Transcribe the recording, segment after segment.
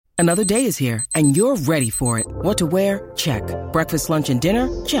Another day is here, and you're ready for it. What to wear? Check. Breakfast, lunch, and dinner?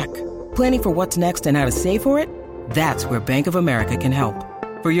 Check. Planning for what's next and how to save for it? That's where Bank of America can help.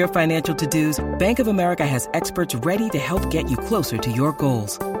 For your financial to-dos, Bank of America has experts ready to help get you closer to your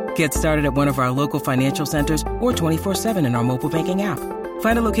goals. Get started at one of our local financial centers or 24/7 in our mobile banking app.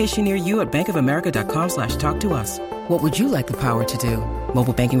 Find a location near you at bankofamerica.com/talktous. What would you like the power to do?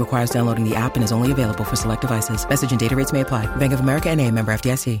 Mobile banking requires downloading the app and is only available for select devices. Message and data rates may apply. Bank of America N.A., member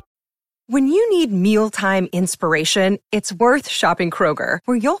FDIC. When you need mealtime inspiration, it's worth shopping Kroger,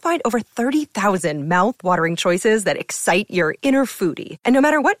 where you'll find over 30,000 mouth-watering choices that excite your inner foodie. And no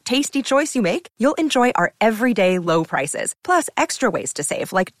matter what tasty choice you make, you'll enjoy our everyday low prices, plus extra ways to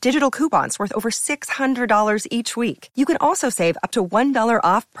save, like digital coupons worth over $600 each week. You can also save up to $1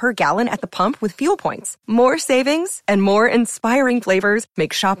 off per gallon at the pump with fuel points. More savings and more inspiring flavors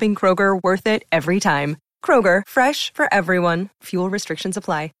make shopping Kroger worth it every time. Kroger, fresh for everyone. Fuel restrictions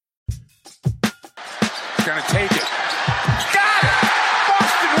apply. Gonna take it. Got it!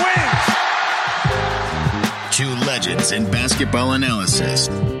 Boston wins! Two legends in basketball analysis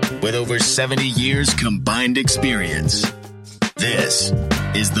with over 70 years combined experience. This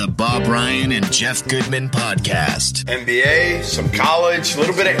is the Bob Ryan and Jeff Goodman podcast. NBA, some college, a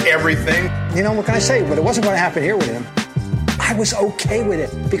little bit of everything. You know, what can I say? But it wasn't going to happen here with him. I was okay with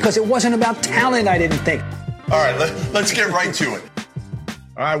it because it wasn't about talent, I didn't think. All right, let's get right to it.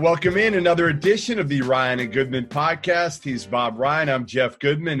 All right, welcome in another edition of the Ryan and Goodman podcast. He's Bob Ryan. I'm Jeff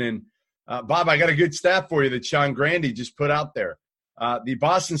Goodman. And Bob, I got a good stat for you that Sean Grandy just put out there. The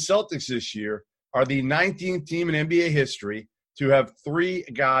Boston Celtics this year are the 19th team in NBA history to have three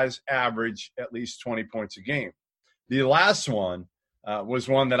guys average at least 20 points a game. The last one was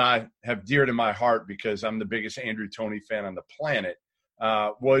one that I have dear to my heart because I'm the biggest Andrew Toney fan on the planet,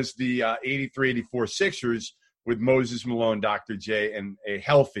 was the 83-84 Sixers with Moses Malone, Dr. J, and a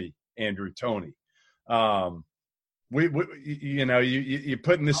healthy Andrew Toney. You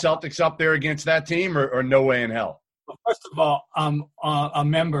putting the Celtics up there against that team or no way in hell? Well, first of all, I'm a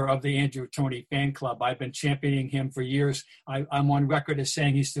member of the Andrew Toney fan club. I've been championing him for years. I'm on record as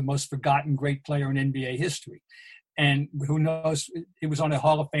saying he's the most forgotten great player in NBA history. And who knows, he was on a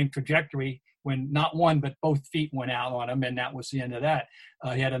Hall of Fame trajectory when not one but both feet went out on him, and that was the end of that.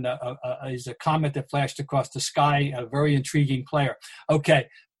 He had he's a comet that flashed across the sky, a very intriguing player. Okay,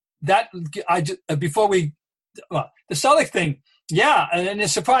 the Celtics thing, yeah, and the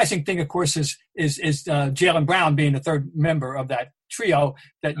surprising thing, of course, is Jaylen Brown being the third member of that trio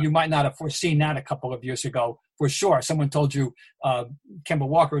that you might not have foreseen that a couple of years ago, for sure. Someone told you Kemba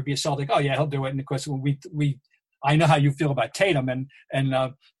Walker would be a Celtic. Oh yeah, he'll do it. And of course, I know how you feel about Tatum,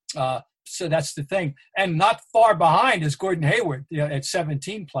 and so that's the thing. And not far behind is Gordon Hayward at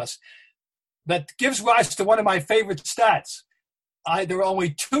 17 plus. That gives rise to one of my favorite stats. There are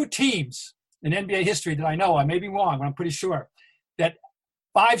only two teams in NBA history that I know, I may be wrong, but I'm pretty sure, that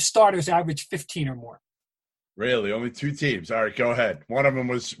 5 starters average 15 or more. Really? Only 2 teams? All right, go ahead. One of them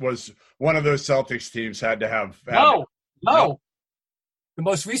was one of those Celtics teams had to have No. The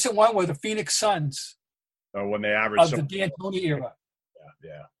most recent one were the Phoenix Suns. When they averaged of the D'Antoni era.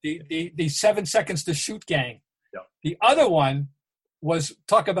 Yeah. The 7 seconds to shoot gang. Yep. The other one was,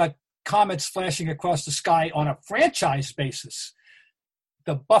 talk about comets flashing across the sky on a franchise basis,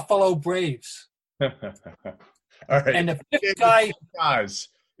 the Buffalo Braves. All right. And the fifth guy. Guys,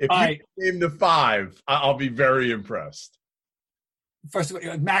 if you name the 5, I'll be very impressed. First of all,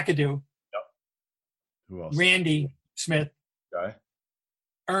 McAdoo. Yep. Who else? Randy Smith. Okay.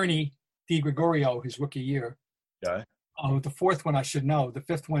 Ernie DiGregorio, his rookie year. Okay. The fourth one I should know. The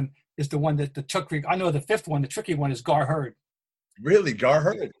fifth one is the one that I know the fifth one, the tricky one, is Gar Hurd. Really? Gar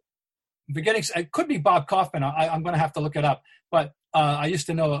Hurd? It could be Bob Kaufman. I'm going to have to look it up. But I used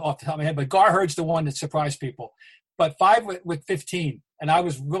to know off the top of my head. But Gar Hurd's the one that surprised people. But 5 with 15. And I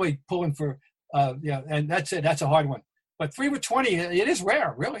was really pulling for, and that's it. That's a hard one. But 3 with 20, it is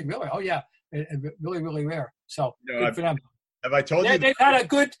rare. Really, really. Oh, yeah. Really, really rare. So good for them. Have I told you? They've had a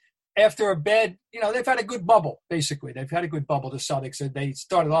good, after a bad, they've had a good bubble, basically. They've had a good bubble, the Celtics. They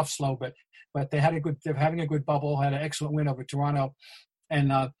started off slow, but they're having a good bubble, had an excellent win over Toronto.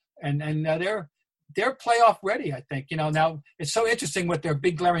 And they're playoff ready, I think. Now it's so interesting with their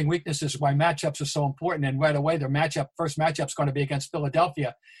big glaring weaknesses, why matchups are so important. And right away, their first matchup is going to be against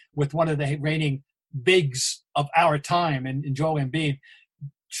Philadelphia with one of the reigning bigs of our time, and Joel Embiid.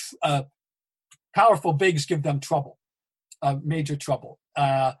 Powerful bigs give them trouble, major trouble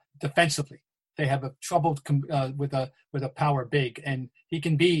defensively. They have a trouble with a power big, and he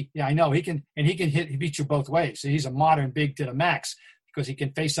can be. Yeah, I know he can, and he beat you both ways. So he's a modern big to the max, because he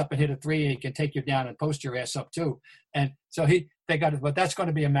can face up and hit a 3, and he can take you down and post your ass up too. And so but that's going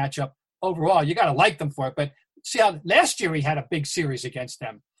to be a matchup overall. You got to like them for it. But see how last year he had a big series against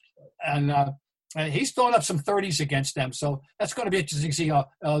them, and he's throwing up some 30s against them. So that's going to be interesting to see.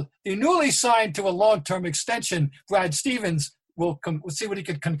 The newly signed to a long-term extension, Brad Stevens, we'll see what he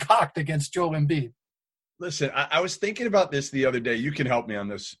could concoct against Joel Embiid. Listen, I was thinking about this the other day. You can help me on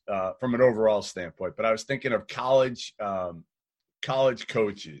this from an overall standpoint, but I was thinking of college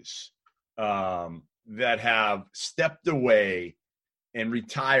coaches that have stepped away and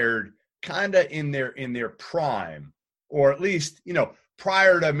retired kind of in their prime, or at least,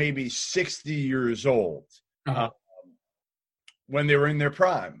 prior to maybe 60 years old, when they were in their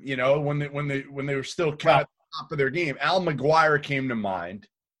prime, when they were still kind of top of their game. Al McGuire came to mind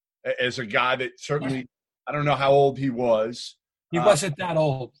as a guy that certainly, I don't know how old he was. He wasn't that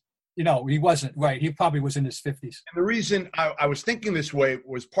old. He wasn't, right. He probably was in his 50s. And the reason I was thinking this way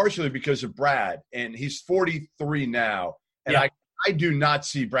was partially because of Brad, and he's 43 now. And I do not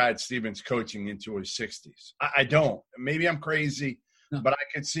see Brad Stevens coaching into his 60s. I don't. Maybe I'm crazy, but I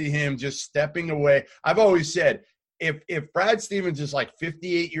could see him just stepping away. I've always said, if Brad Stevens is like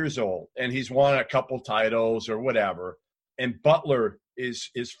 58 years old and he's won a couple titles or whatever, and Butler is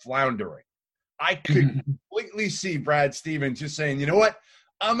floundering, I could completely see Brad Stevens just saying, you know what?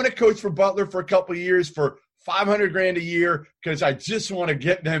 I'm going to coach for Butler for a couple of years for $500,000 a year because I just want to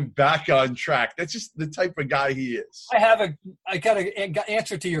get them back on track. That's just the type of guy he is. I got an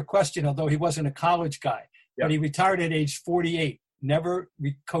answer to your question, although he wasn't a college guy. But he retired at age 48, never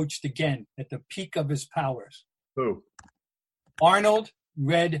coached again at the peak of his powers. Who? Arnold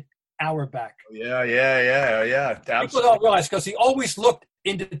Red Auerbach. Yeah. Absolutely. People don't realize because he always looked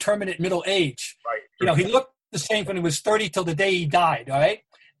indeterminate middle age. Right. He looked the same when he was 30 till the day he died. All right.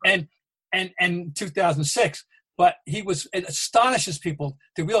 And 2006, but it astonishes people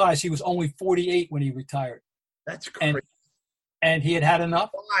to realize he was only 48 when he retired. That's crazy. And he had enough.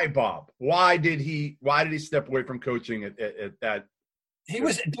 Why, Bob? Why did he step away from coaching at that? He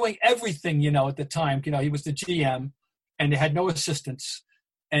was doing everything, at the time. He was the GM, and they had no assistants,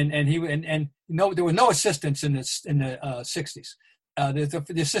 and there were no assistants in the 60s.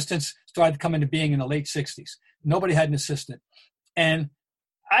 The assistants started coming to being in the late 60s. Nobody had an assistant, and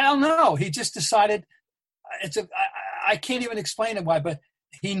I don't know. He just decided I can't even explain it why, but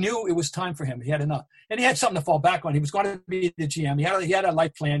he knew it was time for him. He had enough, and he had something to fall back on. He was going to be the GM. He had a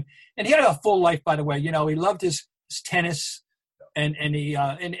life plan, and he had a full life. By the way, he loved his tennis, and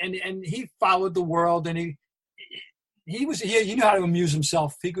he followed the world, and he knew how to amuse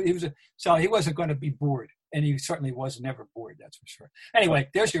himself. So he wasn't going to be bored, and he certainly was never bored. That's for sure. Anyway,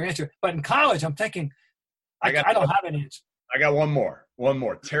 there's your answer. But in college, I'm thinking I don't have an answer. I got one more.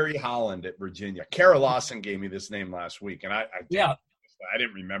 Terry Holland at Virginia. Kara Lawson gave me this name last week, and I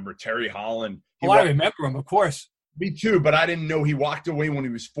didn't remember Terry Holland. I remember him, of course. Me too, but I didn't know he walked away when he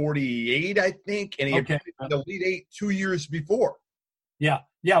was 48, I think, and he had played the Elite Eight 2 years before. Yeah.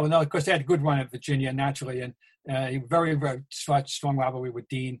 Well, no, of course, they had a good run at Virginia, naturally, and very, very strong rivalry with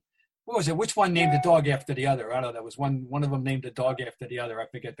Dean. What was it? Which one named the dog after the other? I don't know. There was one of them named the dog after the other. I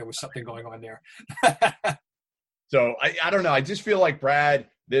forget. There was something going on there. So I don't know. I just feel like Brad,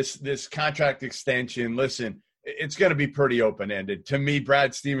 this contract extension, listen, it's going to be pretty open-ended. To me,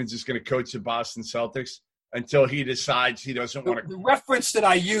 Brad Stevens is going to coach the Boston Celtics until he decides he doesn't want to. The reference that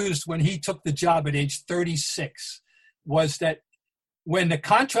I used when he took the job at age 36 was that when the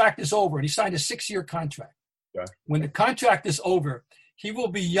contract is over, and he signed a 6-year contract, when the contract is over, he will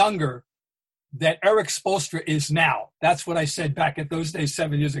be younger than Eric Spoelstra is now. That's what I said back at those days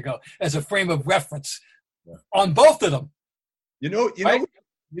 7 years ago as a frame of reference on both of them. You know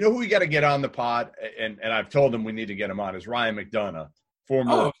who we got to get on the pod, and I've told him we need to get him on, is Ryan McDonough,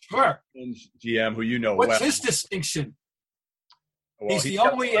 former GM, who you know What's well. his distinction? Well, he's the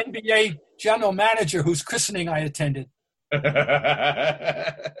only NBA general manager whose christening I attended.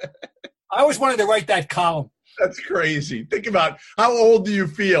 I always wanted to write that column. That's crazy. Think about how old do you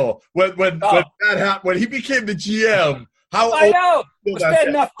feel when that happened, when he became the GM? I know. It was bad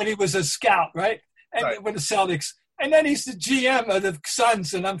enough when he was a scout, right? And with the Celtics. And then he's the GM of the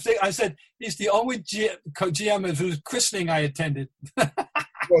Suns. And I said, he's the only GM whose christening I attended.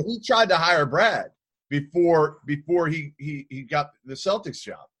 Well, he tried to hire Brad before he got the Celtics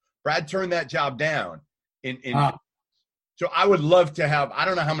job. Brad turned that job down. So I would love to have – I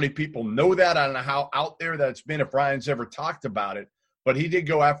don't know how many people know that. I don't know how out there that's been, if Brian's ever talked about it. But he did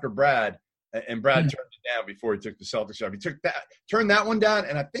go after Brad, and Brad turned it down before he took the Celtics job. He turned that one down,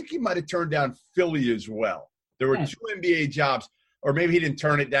 and I think he might have turned down Philly as well. There were 2 NBA jobs, or maybe he didn't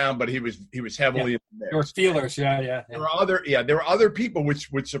turn it down, but he was heavily in there. There were Steelers, yeah. There were other people which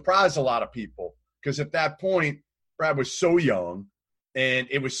would surprise a lot of people, because at that point, Brad was so young, and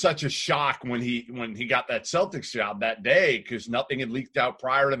it was such a shock when he got that Celtics job that day because nothing had leaked out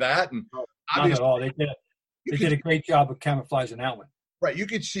prior to that. And not at all. They did a great job of camouflaging that one. Right. You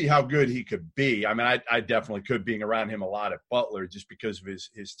could see how good he could be. I mean, I definitely could, being around him a lot at Butler, just because of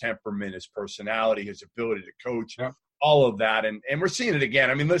his temperament, his personality, his ability to coach, all of that. And we're seeing it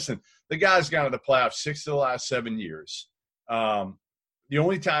again. I mean, listen, the guy's gone to the playoffs 6 of the last 7 years. The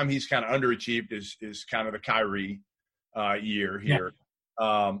only time he's kind of underachieved is kind of the Kyrie year here.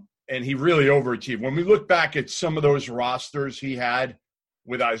 Yeah. And he really overachieved. When we look back at some of those rosters he had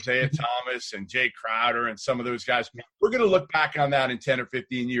with Isaiah Thomas and Jay Crowder and some of those guys, we're going to look back on that in 10 or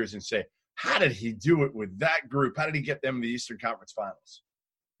 15 years and say, how did he do it with that group? How did he get them to the Eastern Conference Finals?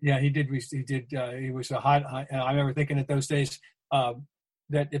 Yeah, he did. He was a hot. I remember thinking at those days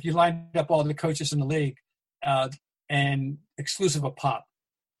that if you lined up all the coaches in the league and exclusive of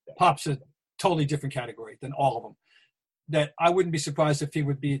Pop's a totally different category than all of them, that I wouldn't be surprised if he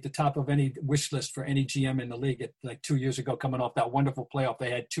would be at the top of any wish list for any GM in the league at like 2 years ago, coming off that wonderful playoff they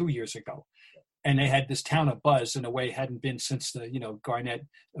had 2 years ago. And they had this town of buzz in a way it hadn't been since the, Garnett,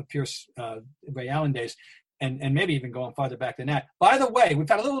 Pierce, Ray Allen days, and maybe even going farther back than that. By the way, we've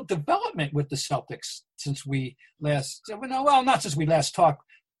had a little development with the Celtics since we last, well, not since we last talked,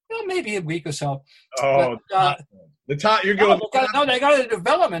 maybe a week or so. Oh, but, the top, you're going. They got a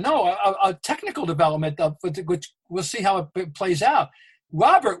development. A technical development, which we'll see how it plays out.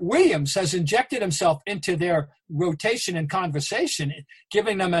 Robert Williams has injected himself into their rotation and conversation,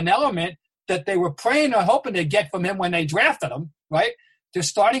 giving them an element that they were praying or hoping to get from him when they drafted him, right? They're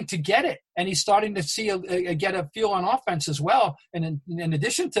starting to get it, and he's starting to see get a feel on offense as well. And in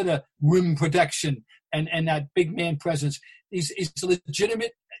addition to the rim protection and that big man presence, he's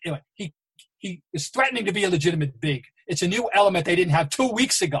legitimate. Anyway, he is threatening to be a legitimate big. It's a new element they didn't have 2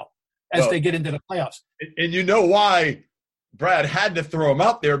 weeks ago as they get into the playoffs. And you know why Brad had to throw him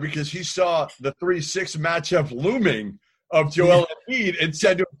out there, because he saw the 3-6 matchup looming of Joel Embiid and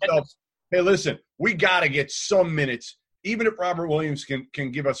said to himself, hey, listen, we got to get some minutes, even if Robert Williams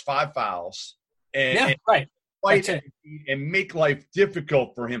can give us 5 fouls and fight and make life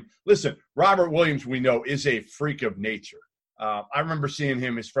difficult for him. Listen, Robert Williams, we know, is a freak of nature. I remember seeing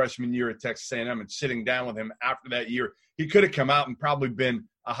him his freshman year at Texas A&M and sitting down with him after that year. He could have come out and probably been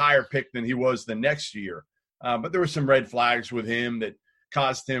a higher pick than he was the next year. But there were some red flags with him that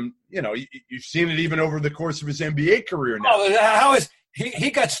caused him, you've seen it even over the course of his NBA career now. Oh, he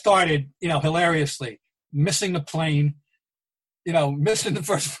got started, hilariously, missing the plane, missing the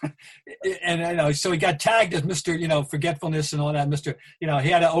first, and so he got tagged as Mr. Forgetfulness and all that. He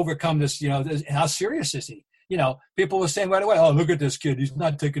had to overcome this. How serious is he? People were saying right away, "Oh, look at this kid; he's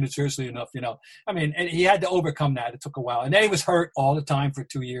not taking it seriously enough." I mean, and he had to overcome that. It took a while, and then he was hurt all the time for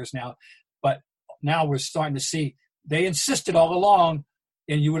 2 years now. But now we're starting to see they insisted all along.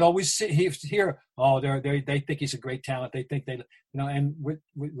 And you would always hear, oh, they think he's a great talent. They think and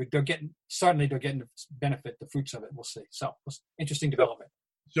they're getting to benefit the fruits of it. We'll see. So interesting development.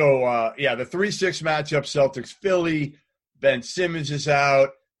 So the 3-6 matchup, Celtics Philly. Ben Simmons is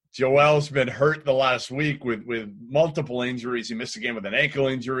out. Joel's been hurt the last week with multiple injuries. He missed a game with an ankle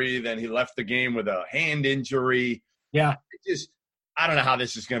injury. Then he left the game with a hand injury. Yeah, I don't know how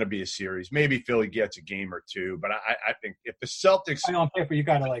this is going to be a series. Maybe Philly gets a game or two, but I think if the Celtics on paper, you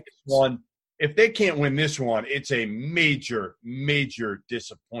got to like one. If they can't win this one, it's a major, major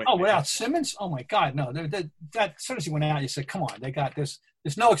disappointment. Oh, without Simmons? Oh my God, no! That as soon as he went out, you said, "Come on, they got this."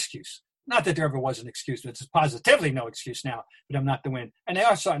 There's no excuse. Not that there ever was an excuse, but it's positively no excuse now for them not to win. And they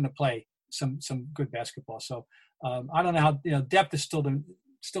are starting to play some good basketball. So I don't know how depth is still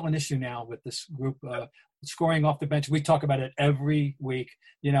an issue now with this group. Scoring off the bench. We talk about it every week,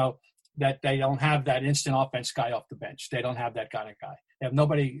 that they don't have that instant offense guy off the bench. They don't have that kind of guy. They have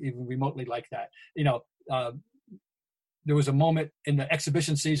nobody even remotely like that. There was a moment in the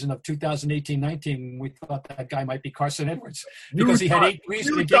exhibition season of 2018-19 when we thought that guy might be Carson Edwards because he had 8 threes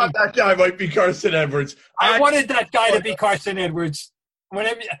in the game. You thought that guy might be Carson Edwards. I wanted that guy to be Carson Edwards.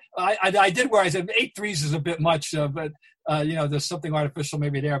 Whenever I did where I said 8 threes is a bit much, but there's something artificial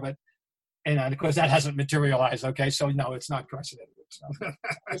maybe there, but. And of course, that hasn't materialized. Okay, so no, it's not Carson Edwards.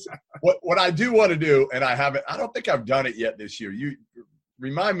 No. What I do want to do, and I haven't. I don't think I've done it yet this year. You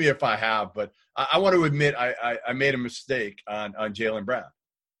remind me if I have, but I want to admit I made a mistake on Jaylen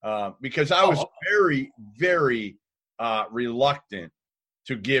Brown because I was very, very reluctant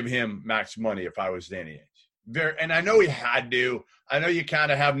to give him max money if I was Danny Ainge. And I know he had to. I know you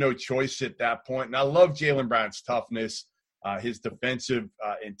kind of have no choice at that point. And I love Jaylen Brown's toughness, his defensive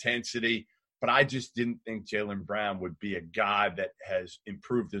intensity. But I just didn't think Jaylen Brown would be a guy that has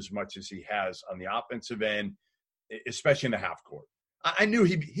improved as much as he has on the offensive end especially in the half court. I knew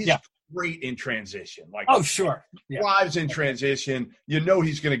he's great in transition. Like, oh, sure. Thrives in transition. You know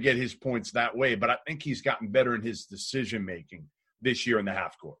he's going to get his points that way, but I think he's gotten better in his decision-making this year in the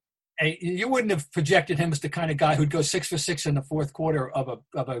half court. Hey, you wouldn't have projected him as the kind of guy who'd go 6 for 6 in the fourth quarter of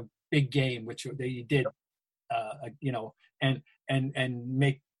a big game, which he did, and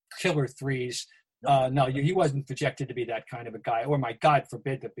make killer threes. No, he wasn't projected to be that kind of a guy, or my God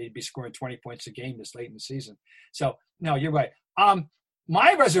forbid that he'd be scoring 20 points a game this late in the season. So, no, you're right.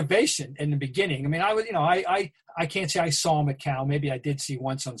 My reservation in the beginning, I mean, I can't say I saw him at Cal. Maybe I did see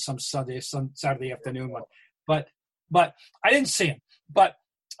once on some Saturday afternoon one, but I didn't see him. But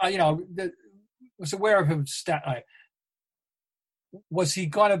was aware of him. Was he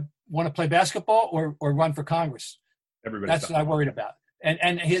going to want to play basketball or run for Congress? That's what I worried about.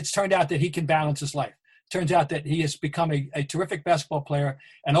 And it's turned out that he can balance his life. Turns out that he has become a terrific basketball player.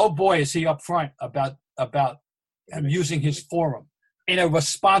 And oh boy, is he upfront about him using his forum in a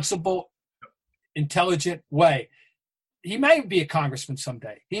responsible, intelligent way. He may be a congressman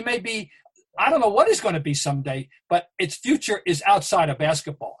someday. He may be, I don't know what he's going to be someday, but its future is outside of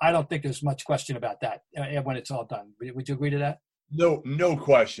basketball. I don't think there's much question about that when it's all done. Would you agree to that? No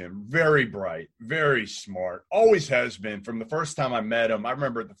question. Very bright, very smart. Always has been from the first time I met him. I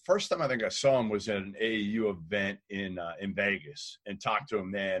remember the first time I think I saw him was at an AAU event in Vegas and talked to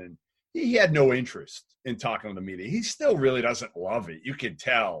him then. And he had no interest in talking to the media. He still really doesn't love it. You can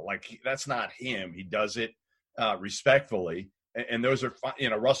tell. Like, that's not him. He does it respectfully. And those are,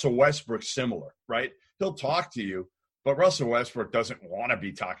 Russell Westbrook's similar, right? He'll talk to you, but Russell Westbrook doesn't want to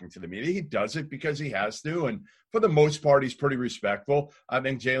be talking to the media. He does it because he has to. And for the most part, he's pretty respectful. I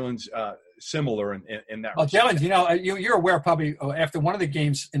think Jalen's similar in that. Well, Jalen, you're aware probably after one of the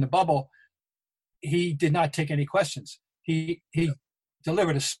games in the bubble, he did not take any questions. He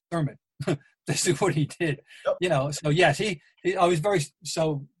delivered a sermon. This is what he did. Yep. So yes, he was very,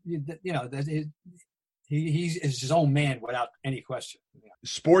 so, he is his own man without any question. Yeah.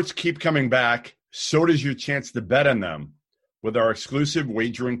 Sports keep coming back. So does your chance to bet on them with our exclusive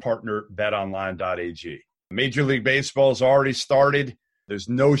wagering partner, betonline.ag. Major League Baseball has already started. There's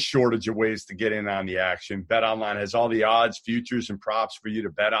no shortage of ways to get in on the action. BetOnline has all the odds, futures, and props for you to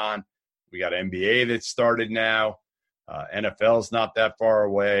bet on. We got NBA that started now. NFL's not that far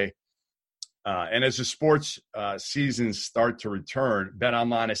away. And as the sports seasons start to return,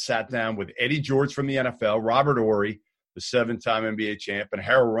 BetOnline has sat down with Eddie George from the NFL, Robert Horry, the 7-time NBA champ, and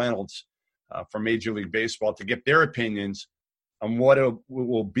Harold Reynolds from Major League Baseball to get their opinions on what it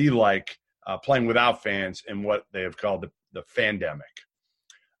will be like playing without fans and what they have called the fandemic.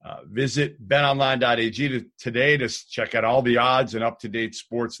 Visit betonline.ag today to check out all the odds and up-to-date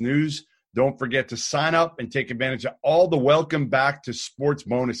sports news. Don't forget to sign up and take advantage of all the welcome back to sports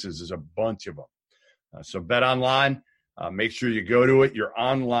bonuses. There's a bunch of them. So BetOnline, make sure you go to it. Your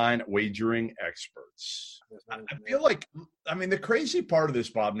online wagering experts. I feel like, the crazy part of this,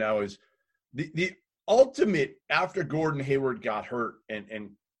 Bob, now is the ultimate after Gordon Hayward got hurt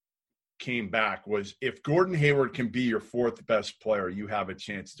and came back was if Gordon Hayward can be your fourth best player, you have a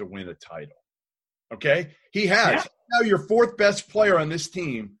chance to win a title. Okay? He has. Yeah. Now your fourth best player on this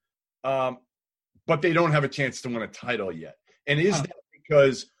team. But they don't have a chance to win a title yet. And is that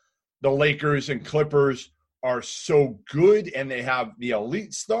because the Lakers and Clippers are so good and they have the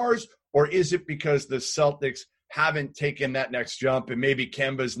elite stars, or is it because the Celtics haven't taken that next jump and maybe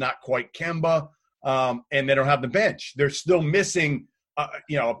Kemba's not quite Kemba and they don't have the bench? They're still missing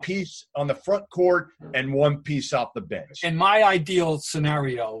a piece on the front court and one piece off the bench. In my ideal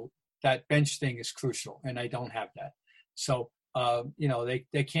scenario, that bench thing is crucial, and I don't have that. So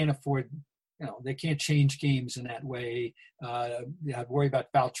they can't afford, they can't change games in that way. They have to worry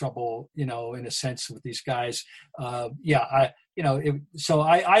about foul trouble, in a sense with these guys. So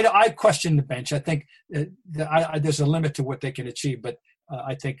I question the bench. I think there's a limit to what they can achieve, but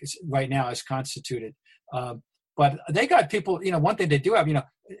I think right now it's constituted. But they got people, one thing they do have,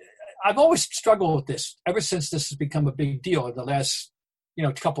 I've always struggled with this ever since this has become a big deal in the last,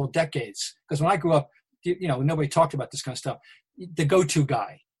 couple of decades. Because when I grew up, nobody talked about this kind of stuff. The go-to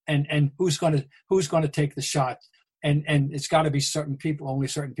guy and who's going to take the shot, and it's got to be certain people, only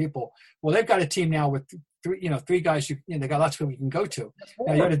certain people. Well, they've got a team now with three guys. They got lots of people you can go to.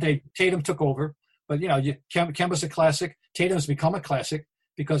 Now, the other day, Tatum took over, but Kemba's a classic. Tatum's become a classic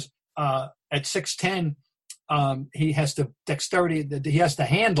because at 6'10", he has the dexterity that he has the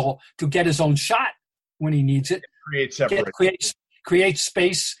handle to get his own shot when he needs it. Create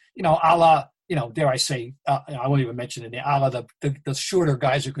space. A la. Dare I say, I won't even mention it, a la the shorter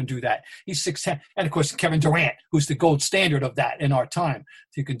guys who can do that. He's 6'10", and of course Kevin Durant, who's the gold standard of that in our time,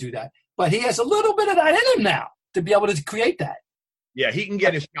 who can do that. But he has a little bit of that in him now. to be able to create that. Yeah, he can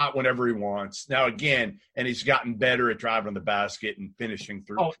get his shot whenever he wants. Now, again, and he's gotten better at driving the basket and finishing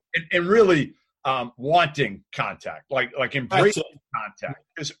through and really wanting contact, like embracing contact.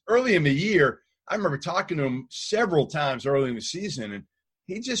 Because early in the year, I remember talking to him several times early in the season, and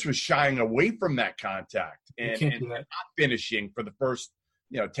he just was shying away from that contact and not finishing for the first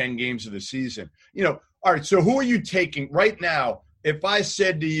 10 games of the season. All right, so who are you taking right now? If I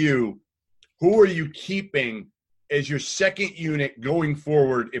said to you, who are you keeping as your second unit going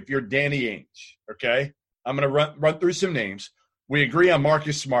forward if you're Danny Ainge, okay? I'm going to run through some names. We agree on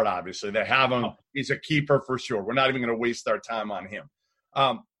Marcus Smart, obviously. They have him. He's a keeper for sure. We're not even going to waste our time on him.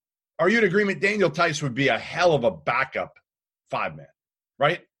 Are you in agreement Daniel Theis would be a hell of a backup 5-man,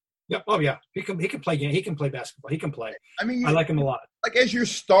 right? Yeah. Oh, yeah. He can play game. He can play basketball. He can play. I mean, I like him a lot. Like as your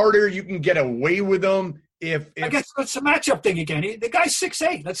starter, you can get away with him if I guess it's a matchup thing again. The guy's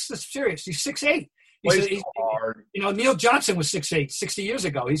 6'8". That's serious. He's 6'8". He's hard. Neil Johnson was 6'8", 60 years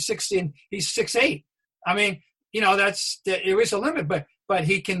ago. He's 16. He's 6'8". I mean, there is a limit, but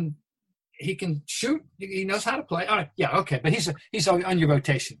he can shoot. He knows how to play. All right, yeah, okay. But he's on your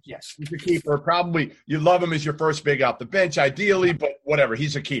rotation. Yes, he's a keeper. Probably you love him as your first big off the bench, ideally, but whatever.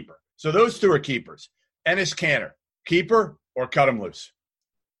 He's a keeper. So those two are keepers. Enes Kanter, keeper or cut him loose.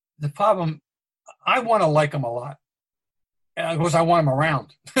 The problem, I want to like him a lot. Because I want him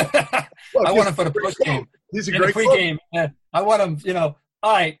around. Well, I want him for the post game. He's a great pregame. I want him, all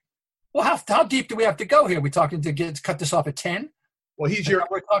right. Well, how deep do we have to go here? We're talking to cut this off at 10? Well, he's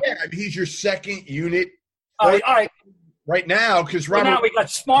your second unit. All right. Right now, because now we got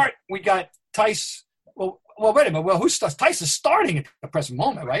Smart, we got Theis. Well, wait a minute. Well, Theis is starting at the present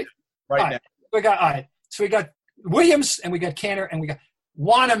moment, right? Right now. We got So we got Williams and we got Kanter and we got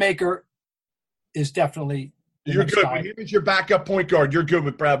Wanamaker is definitely. You're good. When he was your backup point guard, you're good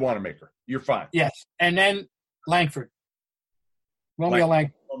with Brad Wanamaker. You're fine. Yes. And then Langford. Romeo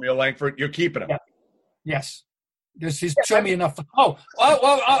Langford. You're keeping him. Yeah. Yes. He's shown me enough.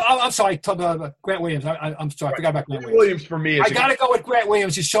 I'm sorry. Grant Williams. I'm sorry. I forgot about Grant Williams for me. I got to go with Grant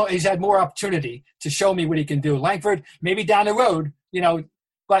Williams. He's had more opportunity to show me what he can do. Langford, maybe down the road,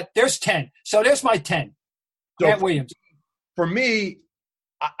 but there's 10. So there's my 10. Grant Williams. For me,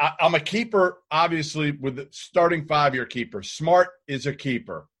 I'm a keeper, obviously, with the starting 5-year keeper. Smart is a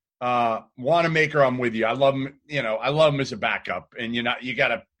keeper. Wanamaker, I'm with you. I love him. I love him as a backup, and you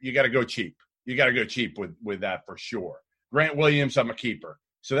gotta go cheap. You got to go cheap with that for sure. Grant Williams, I'm a keeper.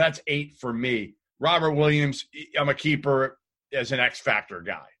 So that's 8 for me. Robert Williams, I'm a keeper as an X Factor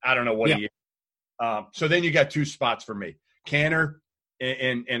guy. I don't know what he is. So then you got 2 spots for me. Kanter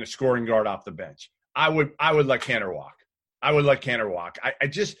and a scoring guard off the bench. I would let Kanter walk. I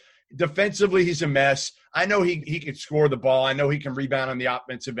just defensively, he's a mess. I know he could score the ball. I know he can rebound on the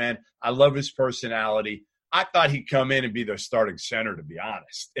offensive end. I love his personality. I thought he'd come in and be the starting center, to be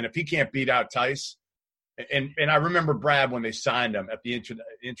honest. And if he can't beat out Theis, and I remember Brad when they signed him at the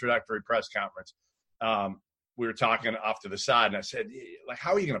introductory press conference, we were talking off to the side, and I said, like,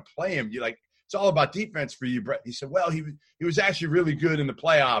 how are you going to play him? It's all about defense for you, Brett. He said, well, he was actually really good in the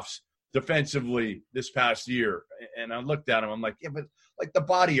playoffs defensively this past year. And I looked at him, I'm like, yeah, but like the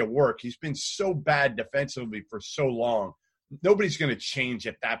body of work, he's been so bad defensively for so long. Nobody's going to change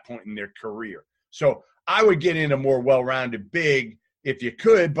at that point in their career. So I would get in a more well-rounded big if you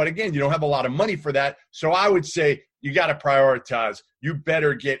could, but again, you don't have a lot of money for that. So I would say you got to prioritize. You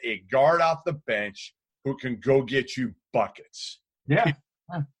better get a guard off the bench who can go get you buckets. Yeah.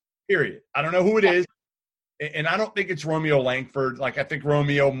 Period. I don't know who it is, and I don't think it's Romeo Langford. Like, I think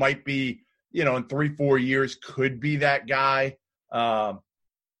Romeo might be, in 3-4 years could be that guy, but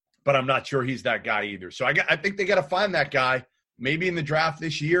I'm not sure he's that guy either. So I think they got to find that guy, maybe in the draft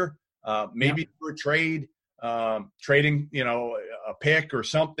this year. Maybe through a trade, trading, a pick or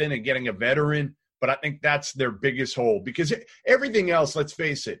something and getting a veteran. But I think that's their biggest hole because everything else, let's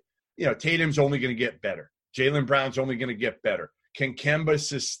face it, Tatum's only going to get better. Jaylen Brown's only going to get better. Can Kemba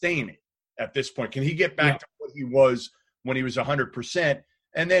sustain it at this point? Can he get back to what he was when he was 100%?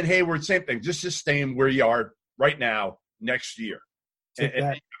 And then Hayward, same thing. Just sustain where you are right now next year. And you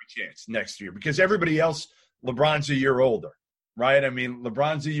have a chance next year because everybody else, LeBron's a year older. Right? I mean,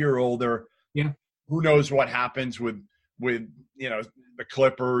 LeBron's a year older. Yeah. Who knows what happens with the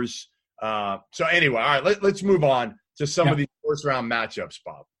Clippers. So anyway, all right, let's move on to some of these first-round matchups,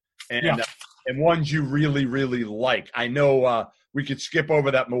 Bob, and ones you really, really like. I know we could skip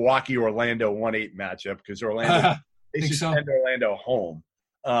over that Milwaukee-Orlando 1-8 matchup because Orlando they should send Orlando home.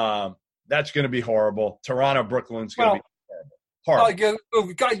 That's going to be horrible. Toronto-Brooklyn's going to be horrible.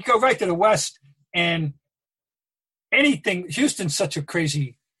 You go right to the West and – anything, Houston's such a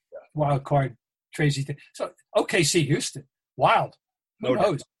crazy wild card, crazy thing. So OKC Houston, wild. Who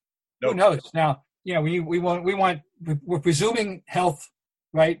knows? Who knows? Now, we're presuming health,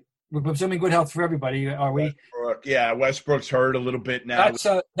 right? We're presuming good health for everybody. Are we? Westbrook's hurt a little bit now.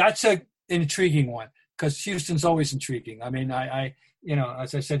 That's an intriguing one because Houston's always intriguing. I mean, I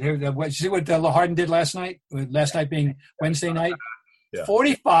as I said here, see what Harden did last night? Last night being Wednesday night,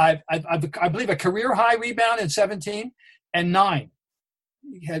 45. I believe a career high rebound in 17 and 9.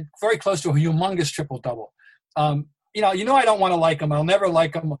 He had very close to a humongous triple double. I don't want to like him. I'll never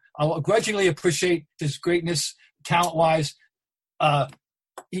like him. I'll grudgingly appreciate his greatness, talent-wise.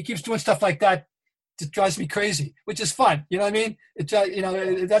 He keeps doing stuff like that. It drives me crazy, which is fun. You know what I mean?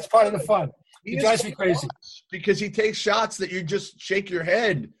 That's part of the fun. It drives me crazy because he takes shots that you just shake your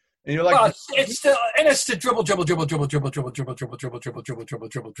head and you're like, well, it's the dribble.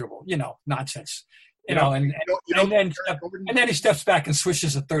 Nonsense. And then he steps back and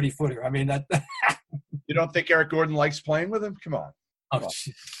swishes a 30-footer. I mean that. You don't think Eric Gordon likes playing with him? Come on. All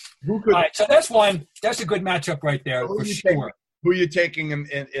right, so that's one. That's a good matchup right there for sure. Who are you taking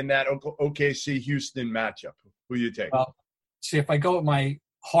in that OKC Houston matchup? Who are you taking? Well, see, if I go with my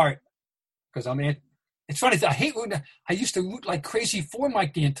heart, because it's funny. I used to root like crazy for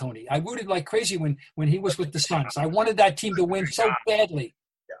Mike D'Antoni. I rooted like crazy when he was with the Suns. I wanted that team to win so badly.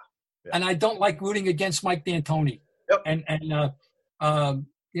 Yeah. And I don't like rooting against Mike D'Antoni. Yep. But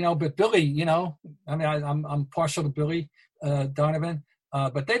Billy, I'm partial to Billy Donovan.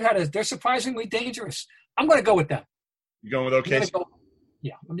 But they're surprisingly dangerous. I'm going to go with them. You going with OKC?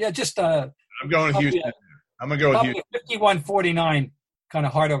 I'm going with Houston. I'm going to go with Houston. 51-49, kind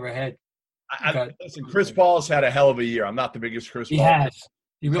of hard overhead. Listen, Chris Paul's had a hell of a year. I'm not the biggest Chris Paul. He has.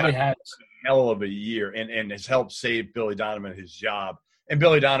 He really has. A hell of a year and has helped save Billy Donovan his job. And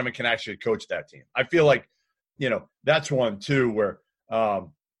Billy Donovan can actually coach that team. I feel like, that's one, too, where,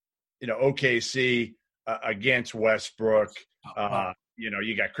 OKC against Westbrook.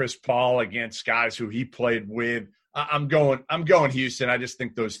 You got Chris Paul against guys who he played with. I'm going Houston. I just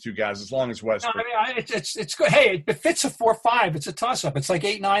think those two guys, as long as Westbrook. It's good. Hey, it fits a 4-5. It's a toss-up. It's like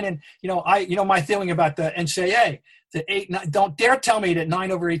 8-9, and my feeling about the NCAA, the 8-9. Don't dare tell me that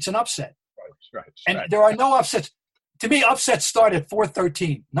 9 over 8's an upset. Right. And there are no upsets. To me, upsets start at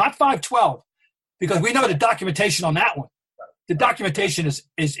 4-13, not 5-12, because we know the documentation on that one. The documentation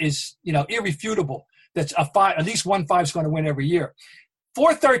is irrefutable. That's a 5. At least 1 5 is going to win every year.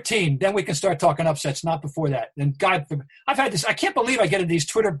 4-13, then we can start talking upsets, not before that. And God, I've had this. I can't believe I get in these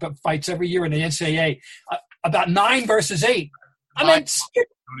Twitter fights every year in the NCAA about 9 versus 8. God,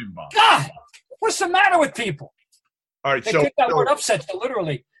 what's the matter with people? All right, they take that word upsets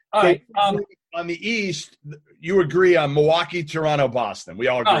literally. All right. On the East, you agree on Milwaukee, Toronto, Boston. We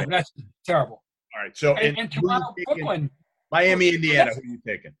all agree. Oh, that's terrible. All right, so and Toronto, Brooklyn, Miami, Indiana. Who are you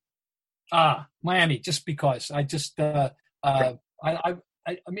taking? Miami, just because I just. I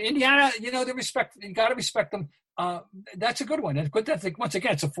mean, Indiana, they respect. You got to respect them. That's a good one. Once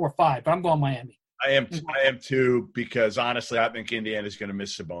again, it's a 4-5. But I'm going Miami. I am too, because honestly, I think Indiana's going to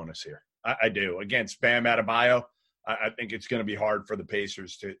miss Sabonis here. I do. Against Bam Adebayo, I think it's going to be hard for the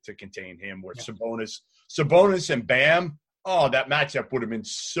Pacers to contain him. Where Sabonis and Bam, that matchup would have been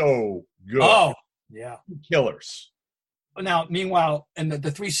so good. Oh, yeah, killers. Now, meanwhile, and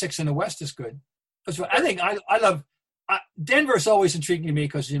the 3-6 in the West is good. Because I think I love. Denver's always intriguing to me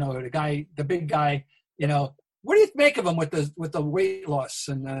because the big guy. What do you make of him with the weight loss?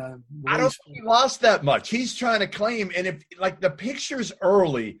 And I don't think he lost that much. He's trying to claim, and if the pictures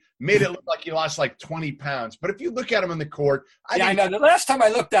early made it look like he lost like 20 pounds. But if you look at him in the court, I know. The last time I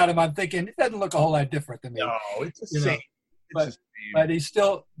looked at him, I'm thinking it doesn't look a whole lot different to me. No, it's the same. But he's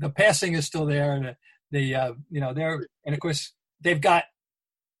still, the passing is still there, and they're, and of course they've got.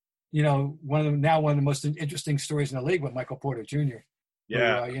 One of the most interesting stories in the league with Michael Porter Jr.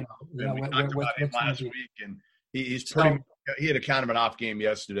 Yeah, we talked about him last week, and he's pretty. He had a kind of an off game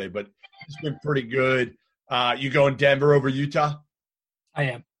yesterday, but he's been pretty good. You going Denver over Utah? I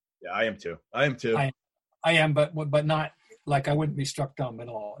am. Yeah, I am too. I am, but not like I wouldn't be struck dumb at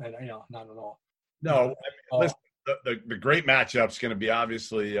all. And not at all. No, listen, the great matchup's going to be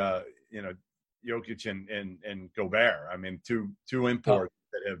obviously Jokic and Gobert. I mean, two imports.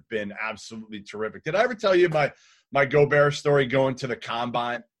 That have been absolutely terrific. Did I ever tell you my Gobert story going to the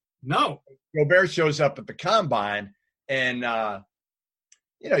Combine? No. Gobert shows up at the Combine, and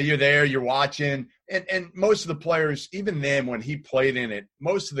you're there, you're watching, and most of the players, even then when he played in it,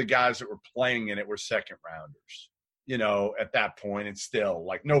 most of the guys that were playing in it were second rounders. At that point, it's still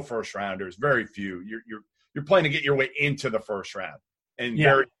like no first rounders, very few. You're playing to get your way into the first round, and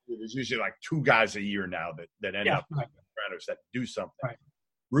there's usually like 2 guys a year now that end up rounders that do something. Right.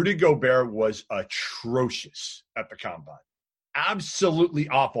 Rudy Gobert was atrocious at the combine. Absolutely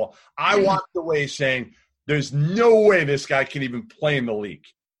awful. I walked away saying, there's no way this guy can even play in the league.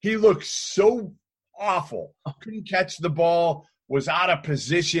 He looked so awful. Couldn't catch the ball, was out of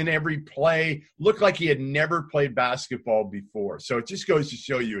position every play, looked like he had never played basketball before. So it just goes to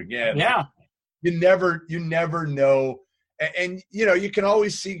show you again. Yeah. You never know. And you can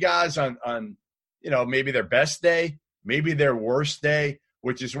always see guys on maybe their best day, maybe their worst day,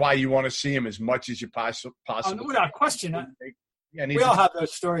 which is why you want to see him as much as you possibly No, without question. Yeah, we all have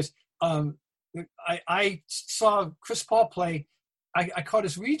those stories. I saw Chris Paul play. I caught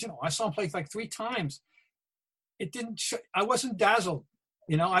his regional. I saw him play like 3 times. It didn't. I wasn't dazzled.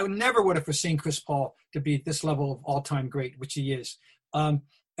 I never would have foreseen Chris Paul to be at this level of all-time great, which he is.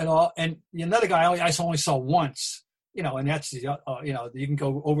 At all. And another guy I only saw once. And that's you can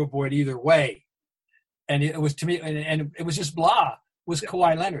go overboard either way. And it was to me, and it was just blah. Was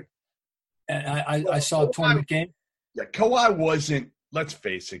Kawhi Leonard? And I saw a tournament game. Yeah, Kawhi wasn't. Let's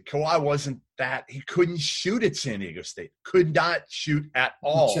face it, Kawhi wasn't that. He couldn't shoot at San Diego State. Could not shoot at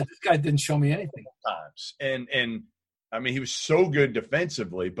all. This guy didn't show me anything. Times. And I mean, he was so good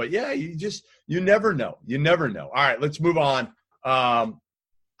defensively. But yeah, you never know. You never know. All right, let's move on.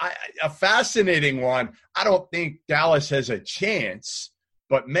 A fascinating one. I don't think Dallas has a chance.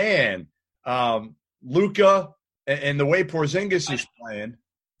 But man, Luka and the way Porzingis is playing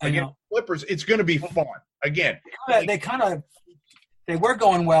against the Clippers, it's going to be fun. Again, they were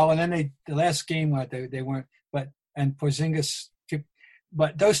going well, and then the last game they weren't. And Porzingis,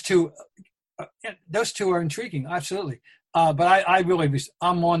 but those two are intriguing, absolutely. But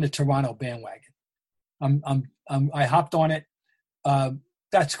I'm on the Toronto bandwagon. I hopped on it.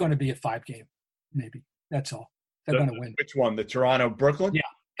 That's going to be a 5-game, maybe. That's all. They're going to win. Which one? The Toronto Brooklyn? Yeah,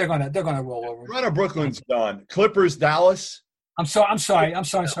 they're going to roll over. Toronto Brooklyn's done. Clippers Dallas. I'm sorry. Yeah.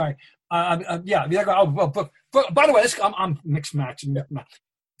 By the way, I'm mixed match.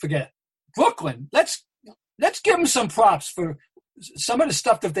 Forget it. Brooklyn. Let's give them some props for some of the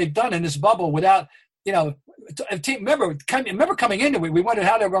stuff that they've done in this bubble without, remember coming into it, we wondered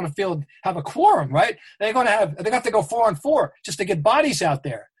how they were going to have a quorum, right? They're going to have to go 4-on-4 just to get bodies out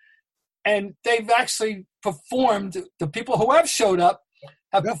there. And they've actually performed. The people who have showed up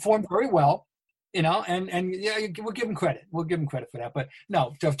have performed very well, and yeah, we'll give them credit. We'll give them credit for that. But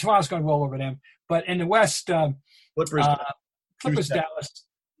no, Toronto's going to roll over them. But in the West, Clippers, Dallas.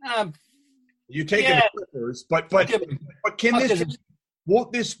 You take the Clippers, but can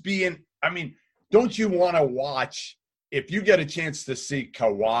won't this be don't you want to watch, if you get a chance to see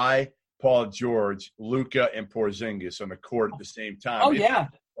Kawhi, Paul George, Luka, and Porzingis on the court at the same time? Oh, yeah.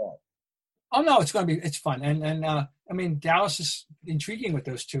 Oh, no, it's fun. And Dallas is intriguing with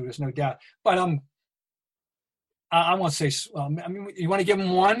those two, there's no doubt. But I won't say you want to give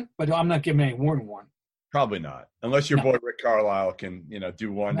them one, but I'm not giving any more than one. Probably not, unless your boy Rick Carlisle can,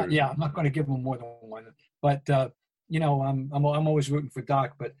 do wonders. I'm not going to give them more than one. But I'm always rooting for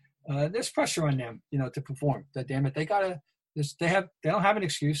Doc. But there's pressure on them, to perform. Damn it, they don't have an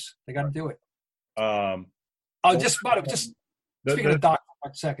excuse. They got to do it. Speaking of Doc for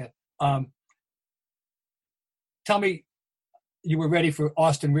 1 second. Tell me, you were ready for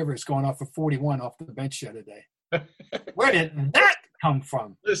Austin Rivers going off for 41 off the bench the other day. Where did that come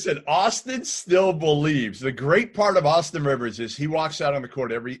from? Listen, Austin still believes. The great part of Austin Rivers is he walks out on the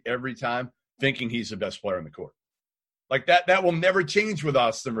court every time thinking he's the best player on the court. Like that will never change with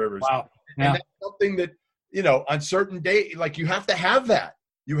Austin Rivers. Wow. Yeah. And that's something that, on certain days, like you have to have that.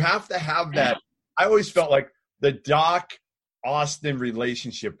 You have to have that. I always felt like the Doc-Austin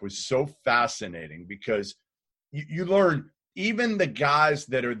relationship was so fascinating because you learn even the guys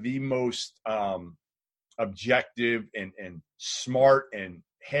that are the most objective and smart and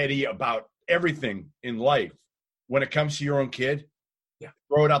heady about everything in life, when it comes to your own kid,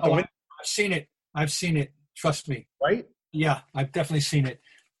 throw it out the window. I've seen it. Trust me. Right? Yeah, I've definitely seen it.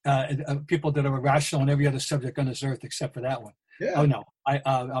 People that are irrational on every other subject on this earth except for that one. Yeah. Oh, no.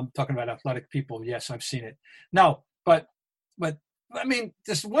 I'm talking about athletic people. Yes, I've seen it. No, but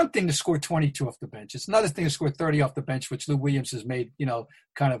there's one thing to score 22 off the bench. It's another thing to score 30 off the bench, which Lou Williams has made,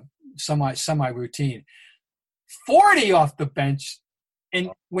 kind of semi-routine. 40 off the bench,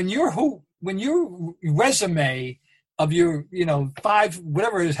 and when your resume of your, 5,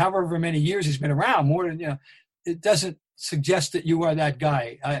 whatever it is, however many years he's been around, more than, it doesn't suggest that you are that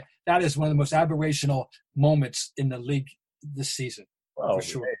guy. That is one of the most aberrational moments in the league this season, for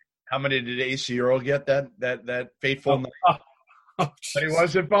sure. How many did AC Earl get that fateful night? How many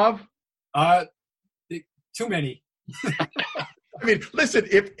was it, Bob? Too many. Listen,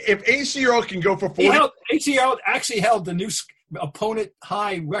 if AC Earl can go for 40. AC Earl actually held the opponent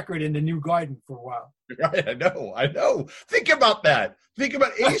high record in the New Garden for a while. Right, I know. Think about that. Think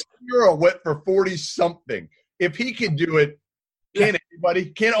about Ace Ventura went for 40-something. If he could do it,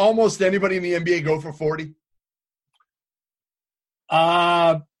 can almost anybody in the NBA go for 40?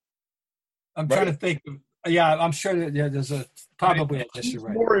 I'm trying to think. Yeah, I'm sure that there's probably a issue,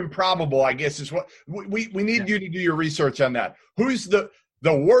 right? More improbable, I guess, is what we need you to do your research on that. Who's the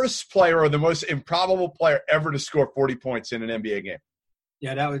worst player or the most improbable player ever to score 40 points in an NBA game?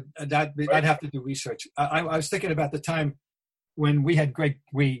 Yeah, I'd have to do research. I was thinking about the time when we had Greg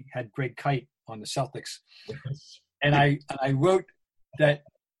Kite on the Celtics, and I wrote that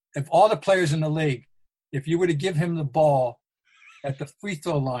if all the players in the league, if you were to give him the ball at the free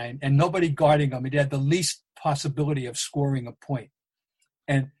throw line and nobody guarding him, he had the least possibility of scoring a point.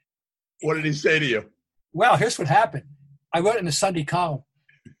 And what did he say to you? Well, here's what happened. I wrote in the Sunday column.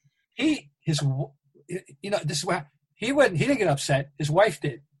 This is where he didn't get upset. His wife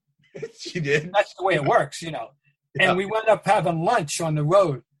did. She did. That's the way it works, And we wound up having lunch on the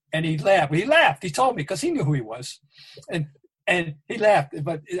road, and he laughed. He laughed. He told me because he knew who he was, and he laughed.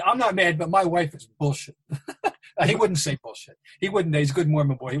 But I'm not mad. But my wife is bullshit. He wouldn't say bullshit. He wouldn't. He's a good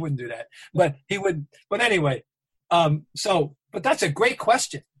Mormon boy. He wouldn't do that. But he would. But anyway, but that's a great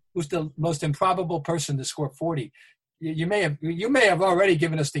question. Who's the most improbable person to score 40? You may have already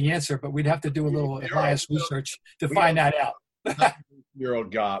given us the answer, but we'd have to do a little biased research to find that out.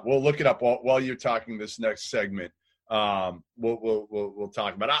 Year-old God. We'll look it up while you're talking this next segment. We'll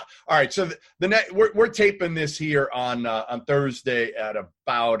talk about it. All right. So we're taping this here on Thursday at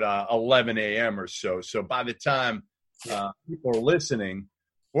about 11 a.m. or so. So by the time people are listening,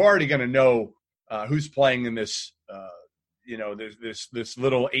 we're already going to know who's playing in this. This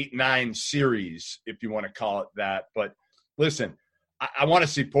little 8-9 series, if you want to call it that. But listen, I want to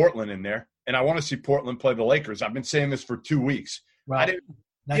see Portland in there, and I want to see Portland play the Lakers. I've been saying this for 2 weeks. Well,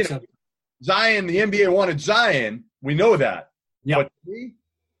 Zion, the NBA wanted Zion. We know that. Yeah. But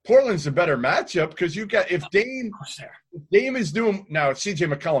Portland's a better matchup because you got if Dame is doing now. If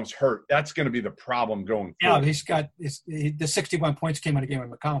CJ McCollum's hurt, that's going to be the problem going forward. Yeah, he's got the 61 points came in a game when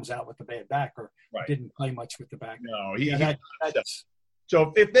McCollum's out with the bad back or didn't play much with the back. No,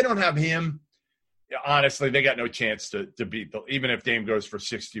 so if they don't have him, honestly, they got no chance to beat even if Dame goes for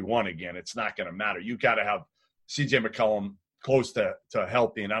 61 again. It's not going to matter. You got to have CJ McCollum close to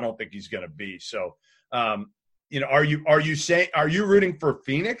healthy, and I don't think he's going to be. So, are you rooting for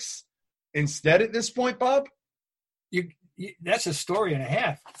Phoenix instead at this point, Bob? That's a story and a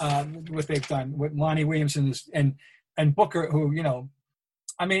half. What they've done with Lonnie Williams and Booker, who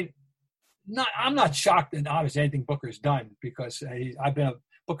I'm not shocked at obviously anything Booker's done because I've been a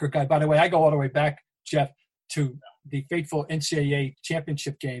Booker guy. By the way, I go all the way back, Jeff, to the fateful NCAA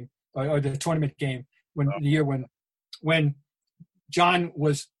championship game or the tournament game when John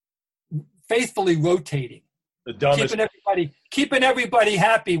was faithfully rotating, the dumbest, keeping everybody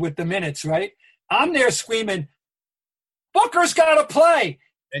happy with the minutes. Right, I'm there screaming, Booker's got to play.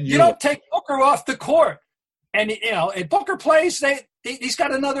 And you don't take Booker off the court. And, if Booker plays, he's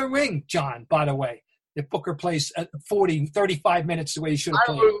got another ring, John, by the way. If Booker plays at 35 minutes the way he should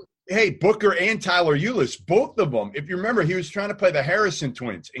have played. Hey, Booker and Tyler Ulis, both of them. If you remember, he was trying to play the Harrison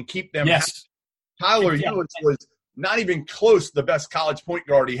twins and keep them happy. Tyler Ulis was not even close to the best college point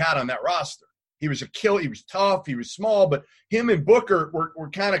guard he had on that roster. He was a killer. He was tough. He was small. But him and Booker were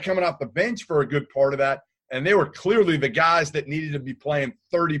kind of coming off the bench for a good part of that. And they were clearly the guys that needed to be playing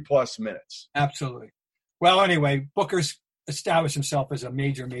 30-plus minutes. Absolutely. Well, anyway, Booker's established himself as a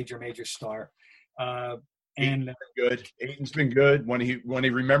major, major, major star. And good. Ayton's been good when he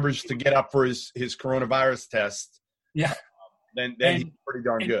remembers to get up for his coronavirus test. Yeah. Then he's pretty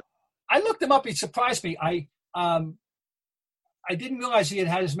darn good. I looked him up. He surprised me. I didn't realize he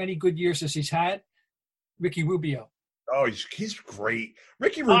had as many good years as he's had. Ricky Rubio. Oh, he's great.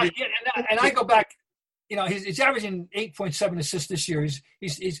 Ricky Rubio. And I go back. He's averaging 8.7 assists this year.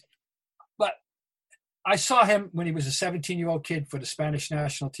 But I saw him when he was a 17-year-old kid for the Spanish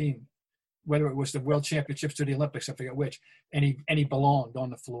national team, whether it was the World Championships or the Olympics, I forget which, and he belonged on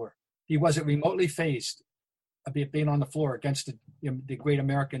the floor. He wasn't remotely fazed of being on the floor against the great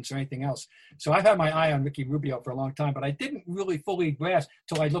Americans or anything else. So I've had my eye on Ricky Rubio for a long time, but I didn't really fully grasp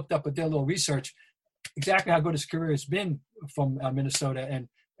until I looked up and did a little research exactly how good his career has been from Minnesota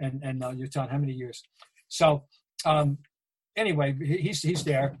and Utah. How many years? So anyway, he's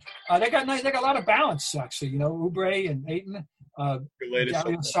there. They got a lot of balance actually. Oubre and Ayton.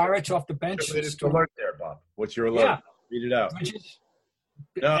 Dario Saric off the bench. Your latest alert there, Bob. What's your alert? Yeah. Read it out.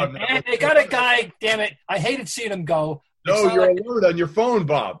 And they got a guy. Damn it! I hated seeing him go. No, your alert on your phone,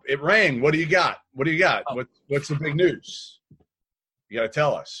 Bob. It rang. What do you got? Oh. What's the big news? You got to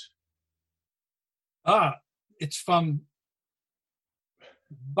tell us. It's from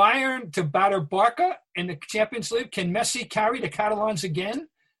Bayern to Bader Barca in the Champions League. Can Messi carry the Catalans again?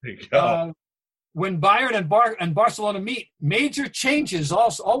 There you go. When Bayern and Barcelona meet, major changes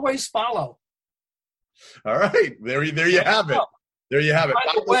always follow. All right. There you have it. There you have it.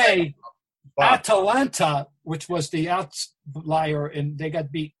 By the way, Atalanta, which was the outlier, and they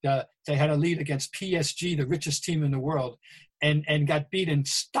got beat. They had a lead against PSG, the richest team in the world, and got beat in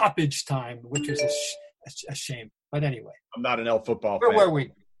stoppage time, which is a shame. But anyway, I'm not an L football fan. Where were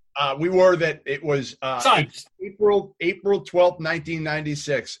we? We were that it was April 12th,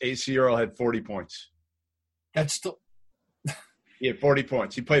 1996. AC Earl had 40 points. That's still. He had 40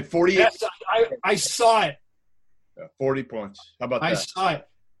 points. He played 48. Yes, I saw it. 40 points. How about that? I saw it.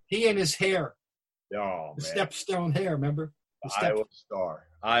 He and his hair. Oh, the man. Stepstone hair, remember?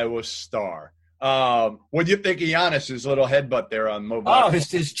 Iowa Star. What do you think of Giannis' little headbutt there on Mo Wagner? Oh,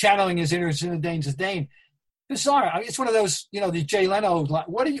 his channeling his inner Zinedine Zidane. Bizarre. I mean, it's one of those, the Jay Leno.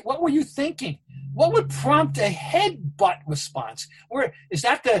 What were you thinking? What would prompt a headbutt response? Is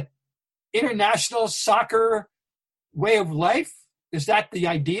that the international soccer way of life? Is that the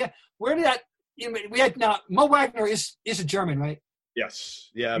idea? Where did that? We had now. Mo Wagner is a German, right? Yes.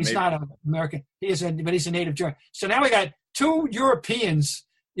 Yeah. He's not an American. But he's a native German. So now we got two Europeans.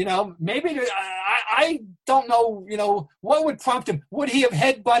 Maybe I don't know. What would prompt him? Would he have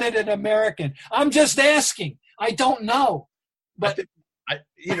headbutted an American? I'm just asking. I don't know. But I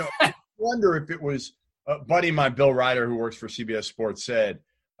wonder if it was a buddy of mine, Bill Ryder, who works for CBS Sports, said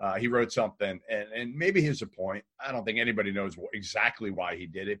he wrote something, and maybe here's a point. I don't think anybody knows exactly why he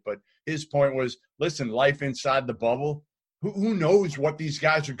did it, but his point was, listen, life inside the bubble. Who knows what these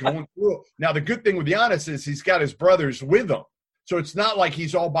guys are going through? Now, the good thing with Giannis is he's got his brothers with him. So it's not like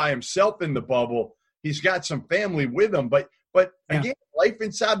he's all by himself in the bubble. He's got some family with him. But again, life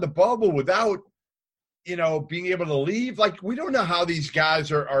inside the bubble without, being able to leave. Like, we don't know how these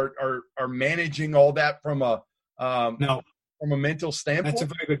guys are managing all that from a mental standpoint. That's a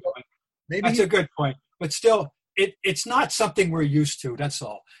very good point. That's a good point. But still, it's not something we're used to. That's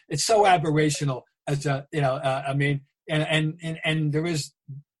all. It's so aberrational as And there is,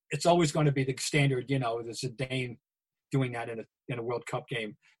 it's always going to be the standard, there's a Dane doing that in a World Cup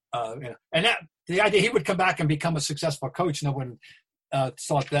game. And that the idea he would come back and become a successful coach, no one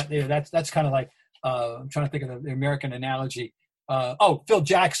thought that. That's kind of like, I'm trying to think of the American analogy. Phil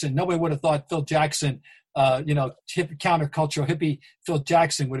Jackson. Nobody would have thought Phil Jackson, countercultural hippie Phil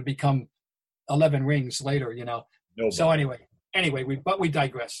Jackson would have become 11 rings later, Nobody. So anyway, we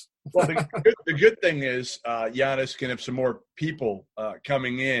digress. Well, the good thing is Giannis can have some more people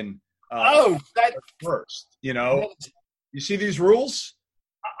coming in first. You see these rules?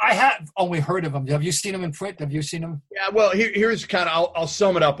 I have only heard of them. Have you seen them in print? Have you seen them? Yeah. Well, here's kind of I'll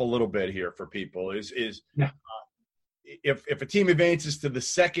sum it up a little bit here for people. If a team advances to the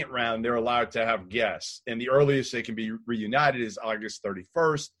second round, they're allowed to have guests, and the earliest they can be reunited is August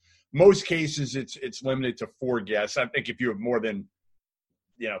 31st. Most cases, it's limited to 4 guests. I think if you have more than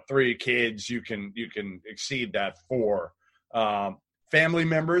 3 kids, you can exceed that 4. Family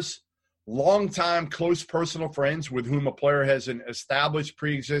members, longtime close personal friends with whom a player has an established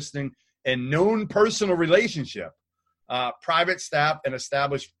pre-existing and known personal relationship, private staff, and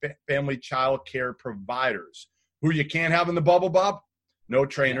established family child care providers. Who you can't have in the bubble, Bob? No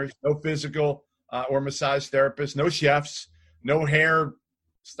trainers, no physical or massage therapists, no chefs, no hair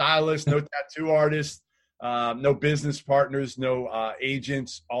stylists, no tattoo artists, no business partners, no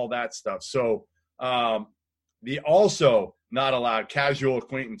agents, all that stuff. So the also not allowed casual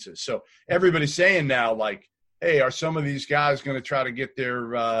acquaintances. So everybody's saying now, like, hey, are some of these guys going to try to get their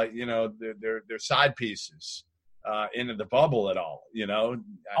their side pieces into the bubble at all? I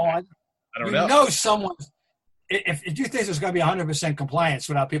don't know. Someone. If you think there's going to be 100% compliance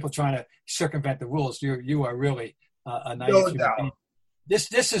without people trying to circumvent the rules, you are really a naive human being.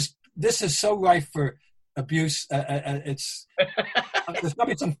 This is so rife for abuse. There's going to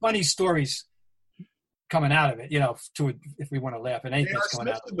be some funny stories coming out of it, if we want to laugh at anything that's going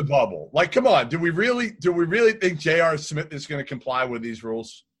out of the bubble. Like, come on, do we really think J.R. Smith is going to comply with these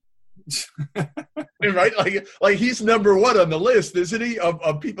rules? Right? Like he's number 1 on the list, isn't he?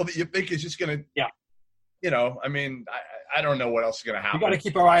 Of people that you think is just going to, I don't know what else is going to happen. We got to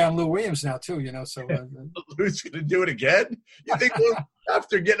keep our eye on Lou Williams now too, So Lou's going to do it again? You think Lou,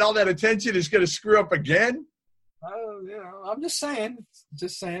 after getting all that attention, is going to screw up again? I'm just saying.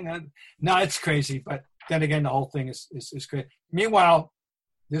 No, it's crazy, but then again, the whole thing is crazy. Meanwhile,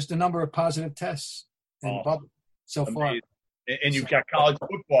 there's the number of positive tests in the bubble so far. And you've got college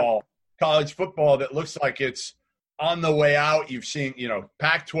football that looks like it's on the way out. You've seen,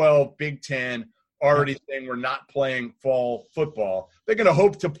 Pac-12, Big Ten already saying we're not playing fall football. They're going to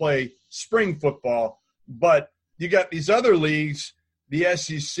hope to play spring football, but you got these other leagues, the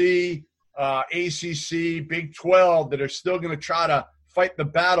SEC, ACC, Big 12, that are still going to try to fight the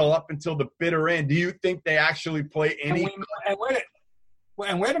battle up until the bitter end. Do you think they actually play any?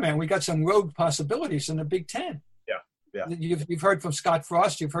 And wait a minute, we got some rogue possibilities in the Big Ten. Yeah. You've heard from Scott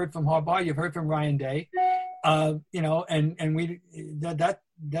Frost, you've heard from Harbaugh, you've heard from Ryan Day, and we that.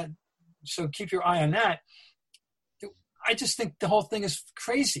 So keep your eye on that. I just think the whole thing is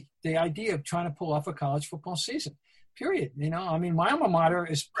crazy. The idea of trying to pull off a college football season, period. My alma mater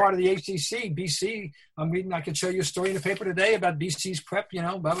is part of the ACC, BC. I'm reading. I can show you a story in the paper today about BC's prep.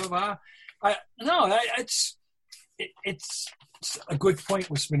 Blah blah blah. It's a good point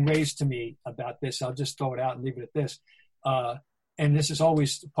was been raised to me about this. I'll just throw it out and leave it at this. And this is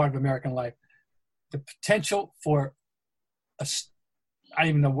always part of American life. The potential for I don't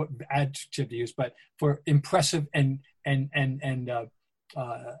even know what adjective to use, but for impressive and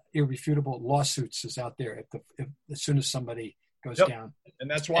irrefutable lawsuits is out there as soon as somebody goes down. And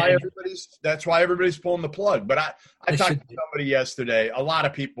that's why everybody's pulling the plug. But I talked to somebody yesterday, a lot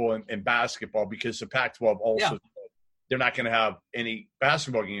of people in basketball, because the Pac-12 also said they're not going to have any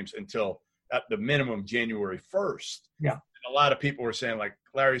basketball games until at the minimum January 1st. Yeah. And a lot of people were saying, like,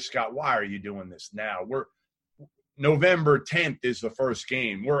 Larry Scott, why are you doing this now? November 10th is the first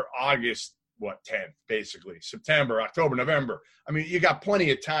game. We're August, 10th, basically. September, October, November. I mean, you got plenty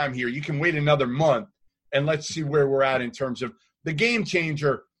of time here. You can wait another month, and let's see where we're at in terms of the game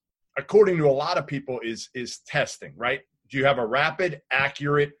changer, according to a lot of people, is testing, right? Do you have a rapid,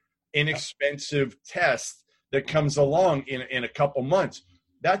 accurate, inexpensive test that comes along in a couple months?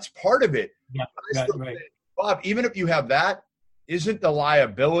 That's part of it. Yeah, right. Bob, even if you have that, isn't the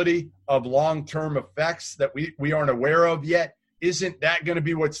liability of long-term effects that we aren't aware of yet, isn't that going to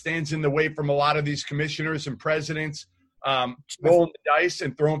be what stands in the way from a lot of these commissioners and presidents rolling the dice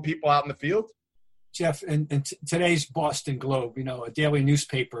and throwing people out in the field? Jeff, in today's Boston Globe, a daily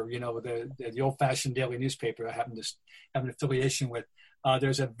newspaper, the old-fashioned daily newspaper I happen to have an affiliation with,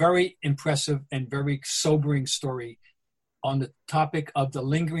 there's a very impressive and very sobering story on the topic of the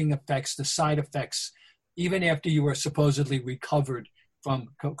lingering effects, the side effects, even after you were supposedly recovered from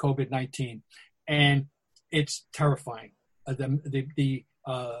COVID-19. And it's terrifying, both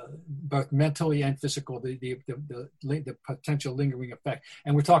mentally and physical, the potential lingering effect.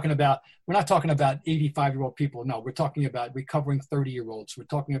 And we're not talking about 85-year-old people. No, we're talking about recovering 30-year-olds. We're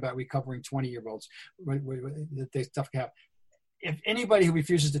talking about recovering 20-year-olds. They stuff can happen. If anybody who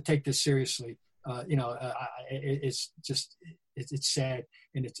refuses to take this seriously, it's sad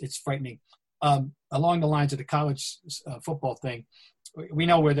and it's frightening. Along the lines of the college football thing, we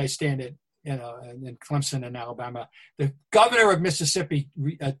know where they stand at, in Clemson and Alabama. The governor of Mississippi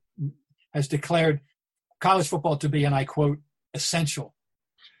has declared college football to be, and I quote, essential.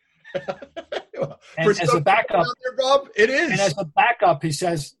 And as a backup, Bob, it is. And as a backup, he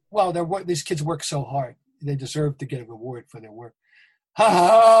says, "Well, these kids work so hard; they deserve to get a reward for their work." Ha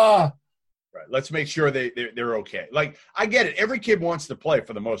ha. Right. Let's make sure they're okay. Like, I get it. Every kid wants to play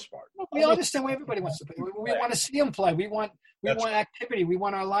for the most part. We understand why everybody wants to play. We want to see them play. We want activity. We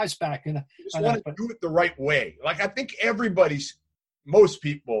want our lives back. And you just want to do it the right way. Like, I think most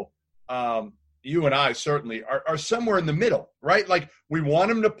people, you and I certainly, are somewhere in the middle, right? Like, we want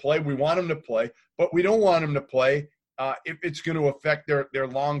them to play. But we don't want them to play if it's going to affect their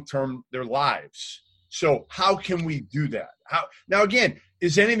long-term, their lives. So how can we do that? Now, again,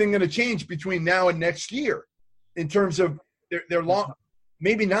 is anything going to change between now and next year in terms of their long?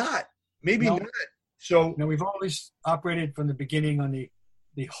 Maybe not. Maybe not. So we've always operated from the beginning on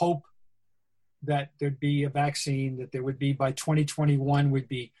the hope that there'd be a vaccine, that there would be by 2021 we'd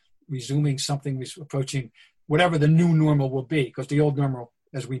be resuming something approaching whatever the new normal will be, because the old normal,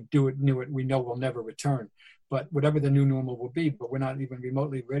 as we knew it, we know will never return. But whatever the new normal will be, but we're not even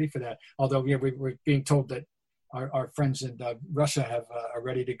remotely ready for that. Although we're being told that our friends in Russia are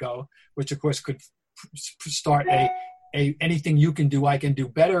ready to go, which of course could start a anything you can do, I can do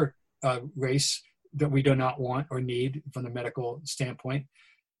better race that we do not want or need from the medical standpoint.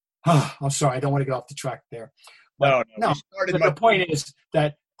 I'm sorry, I don't want to get off the track there. But no. The point is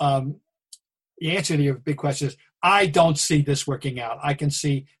that the answer to your big question is, I don't see this working out. I can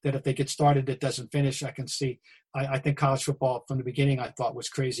see that if they get started, it doesn't finish. I think college football from the beginning I thought was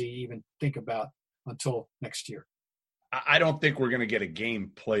crazy to even think about until next year. I don't think we're going to get a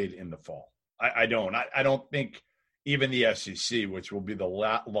game played in the fall. I don't. I don't think even the SEC, which will be the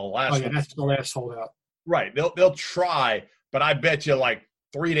last. Oh, yeah, that's the last holdout. Right. They'll try, but I bet you like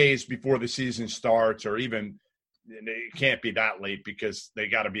 3 days before the season starts, or even it can't be that late because they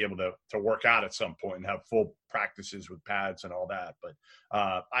got to be able to work out at some point and have full practices with pads and all that. But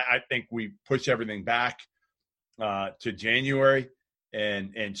I think we push everything back to January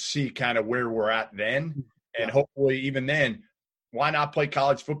and see kind of where we're at then. And hopefully even then, why not play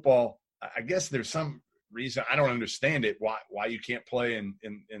college football? I guess there's some reason, I don't understand it, why you can't play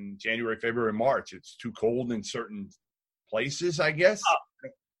in January, February, March. It's too cold in certain places, I guess.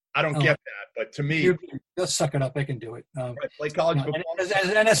 I don't get that, but to me, they'll suck it up. They can do it. Play college football.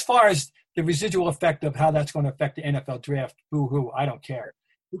 And as far as the residual effect of how that's going to affect the NFL draft, boo-hoo, I don't care.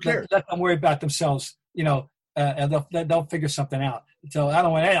 Who cares? Let them worry about themselves. And they'll figure something out. So I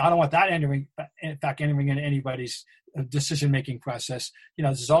don't want that entering into anybody's decision-making process.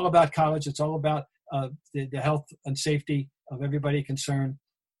 This is all about college. It's all about the health and safety of everybody concerned.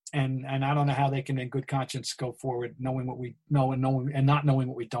 And I don't know how they can, in good conscience, go forward knowing what we know and not knowing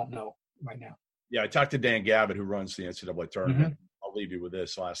what we don't know right now. Yeah, I talked to Dan Gavitt, who runs the NCAA tournament. Mm-hmm. I'll leave you with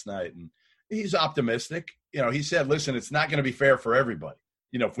this last night. And he's optimistic. He said, listen, it's not going to be fair for everybody.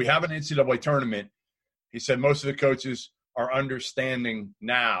 If we have an NCAA tournament, he said most of the coaches are understanding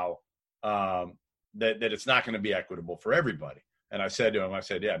now that it's not going to be equitable for everybody. And I said to him,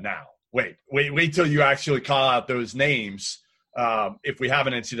 yeah, now, wait till you actually call out those names. If we have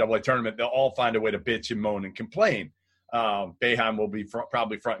an NCAA tournament, they'll all find a way to bitch and moan and complain. Boeheim will be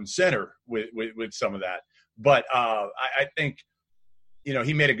probably front and center with some of that. But I think,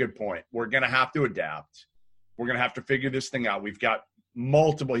 he made a good point. We're going to have to adapt. We're going to have to figure this thing out. We've got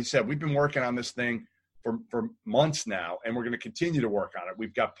multiple – he said, we've been working on this thing for months now, and we're going to continue to work on it.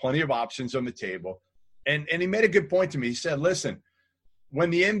 We've got plenty of options on the table. And he made a good point to me. He said, listen, when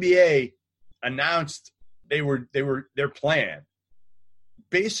the NBA announced their plan,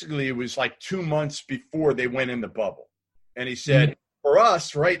 basically it was like 2 months before they went in the bubble. And he said, for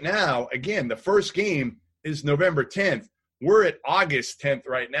us right now, again, the first game is November 10th. We're at August 10th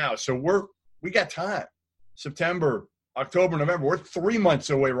right now. So we got time. September, October, November. We're 3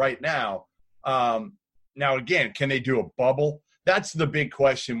 months away right now. Now, again, can they do a bubble? That's the big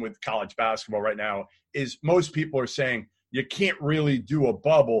question with college basketball right now, is most people are saying you can't really do a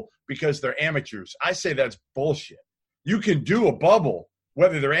bubble because they're amateurs. I say that's bullshit. You can do a bubble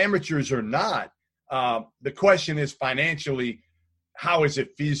whether they're amateurs or not. The question is financially, how is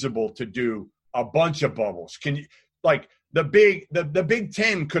it feasible to do a bunch of bubbles? Can you, like the Big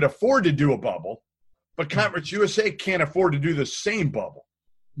Ten could afford to do a bubble, but Conference USA can't afford to do the same bubble.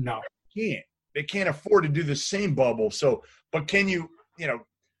 No, they can't afford to do the same bubble. So, but can you,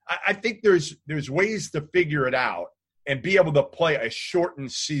 I think there's ways to figure it out and be able to play a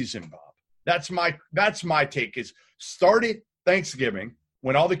shortened season, Bob. That's my take, is start it Thanksgiving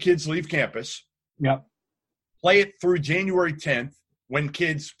when all the kids leave campus. Yep. Play it through January 10th when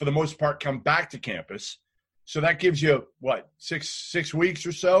kids, for the most part, come back to campus. So that gives you, what, six weeks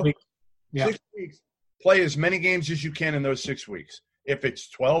or so? Yeah. 6 weeks. Play as many games as you can in those 6 weeks. If it's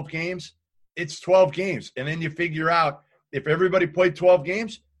 12 games, it's 12 games. And then you figure out if everybody played 12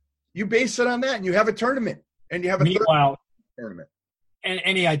 games, you base it on that and you have a tournament. And you have a tournament. And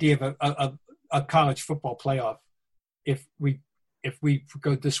any idea of a college football playoff, if we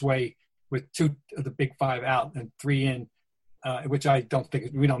go this way with 2 of the Big Five out and 3 in, which I don't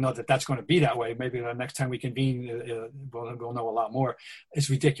think – we don't know that that's going to be that way. Maybe the next time we convene, we'll know a lot more. It's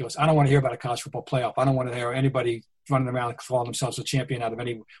ridiculous. I don't want to hear about a college football playoff. I don't want to hear anybody running around calling themselves a champion out of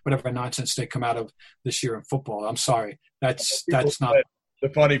whatever nonsense they come out of this year in football. I'm sorry. That's not – the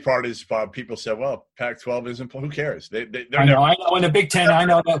funny part is, Bob, people said, well, Pac-12 isn't – who cares? I know. In the Big Ten, I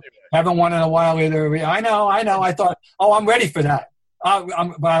know that haven't won in a while either. I know. I thought, I'm ready for that. But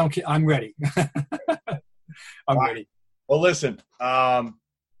I don't care. I'm ready. I'm ready. Well, listen,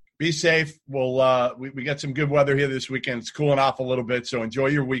 be safe. We got some good weather here this weekend. It's cooling off a little bit, so enjoy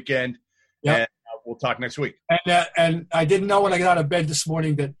your weekend. Yep. And we'll talk next week. And I didn't know when I got out of bed this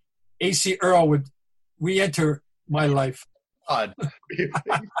morning that A.C. Earl would re-enter my life.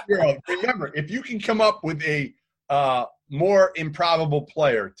 Remember, if you can come up with a more improbable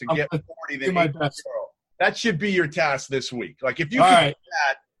player to get 40 than A.C. Earl, that should be your task this week. Like, if you can do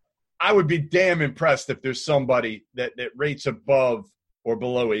that, I would be damn impressed if there's somebody that rates above or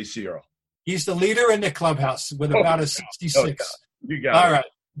below A.C. Earl. He's the leader in the clubhouse with about a 66. You got it. All right.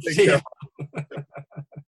 See ya.